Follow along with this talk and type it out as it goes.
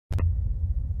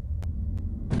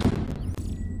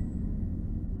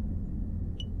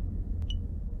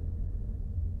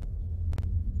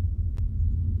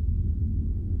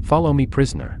Follow me,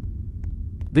 prisoner.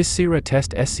 This Sierra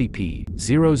test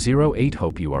SCP-008.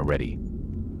 Hope you are ready.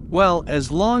 Well, as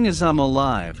long as I'm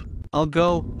alive, I'll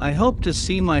go. I hope to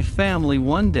see my family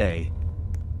one day.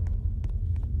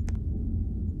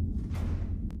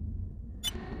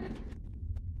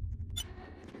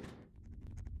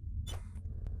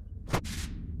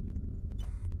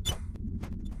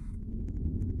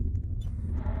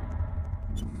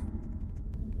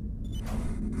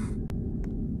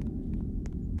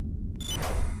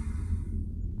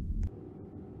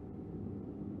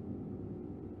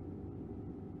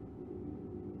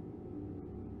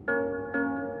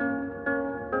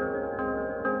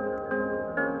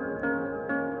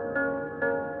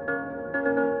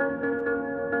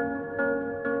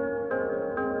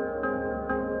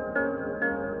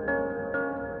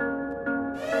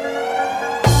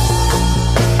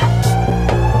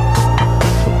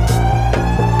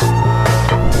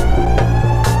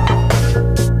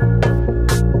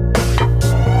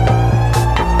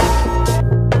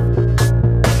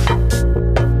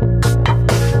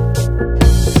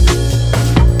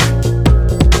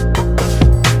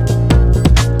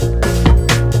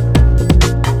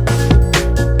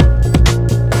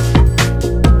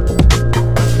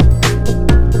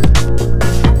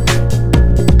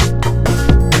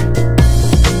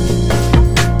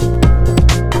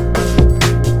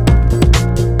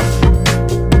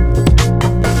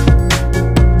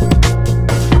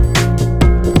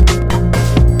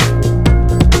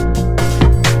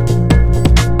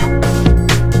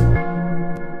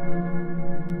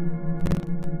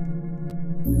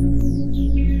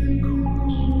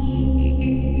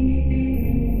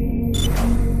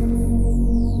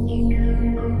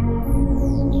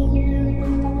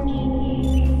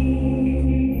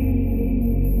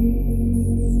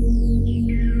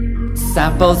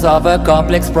 Samples of a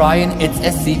complex prion, it's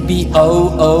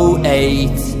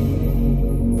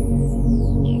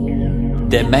SCP-008.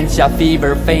 Dementia,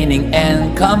 fever, fainting,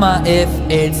 and coma if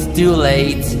it's too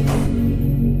late.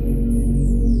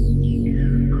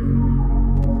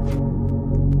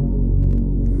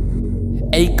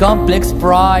 A complex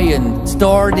prion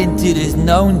stored into this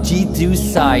known G2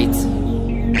 site.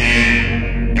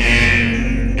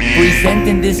 Present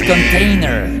in this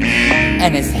container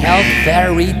and is held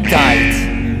very tight.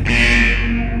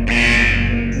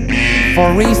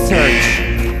 For research,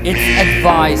 it's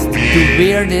advised to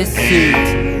wear this suit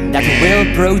that will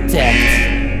protect.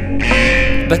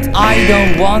 But I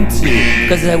don't want to,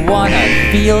 cause I wanna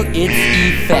feel its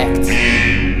effect.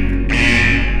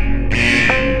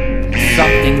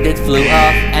 Something that flew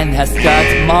off and has cut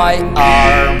my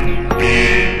arm.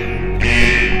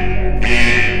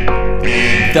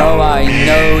 Though I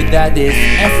know that this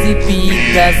SCP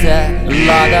does a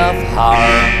lot of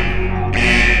harm.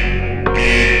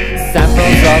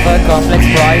 Samples of a complex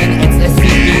prion, it's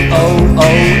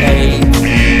SCP-008.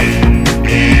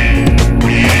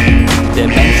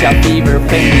 Dementia, fever,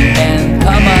 fainting, and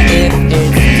coma if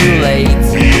it's too late.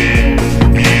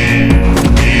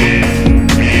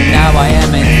 Now I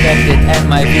am infected and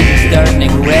my vision's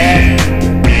turning red.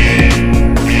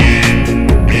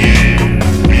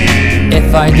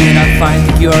 If I do not find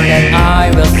the cure, then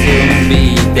I will soon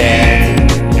be dead.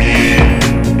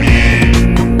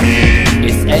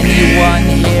 Is anyone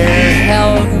here?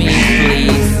 Help me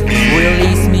please.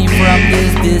 Release me from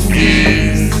this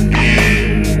disease.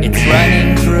 It's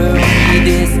running through me,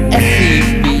 this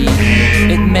SCP.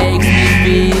 It makes me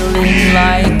feeling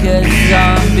like a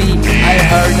zombie. I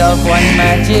heard of one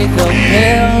magical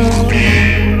pill.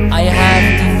 I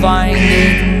have to find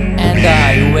it, and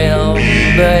I will.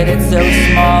 But it's so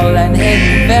small and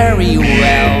hidden very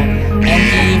well, and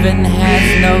even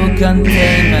has no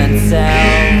containment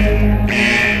cell.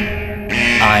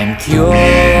 I'm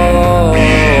cured,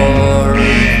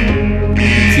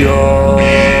 cured.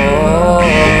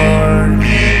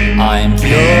 I'm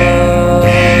cured,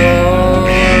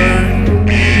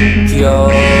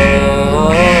 cured.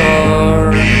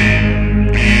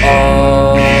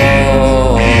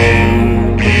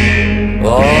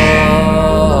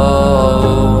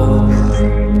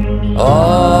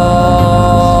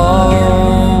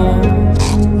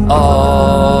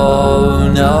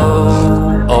 Oh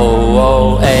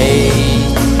no,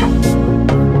 008.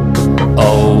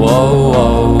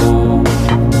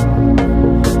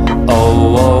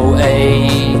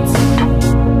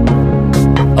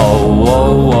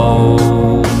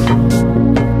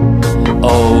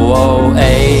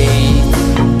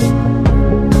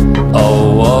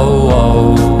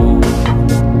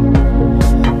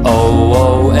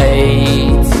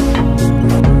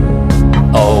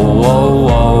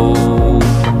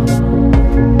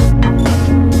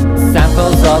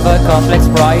 complex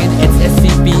Brian, it's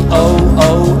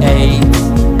SCP-008.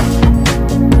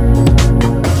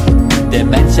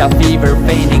 Dementia, fever,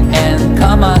 fainting, and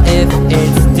coma if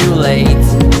it's too late.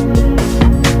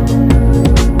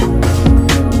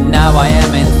 Now I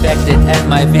am infected and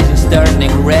my vision's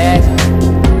turning red.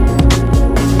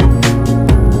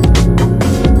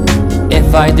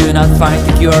 If I do not find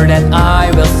the cure, then I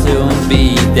will soon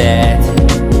be dead.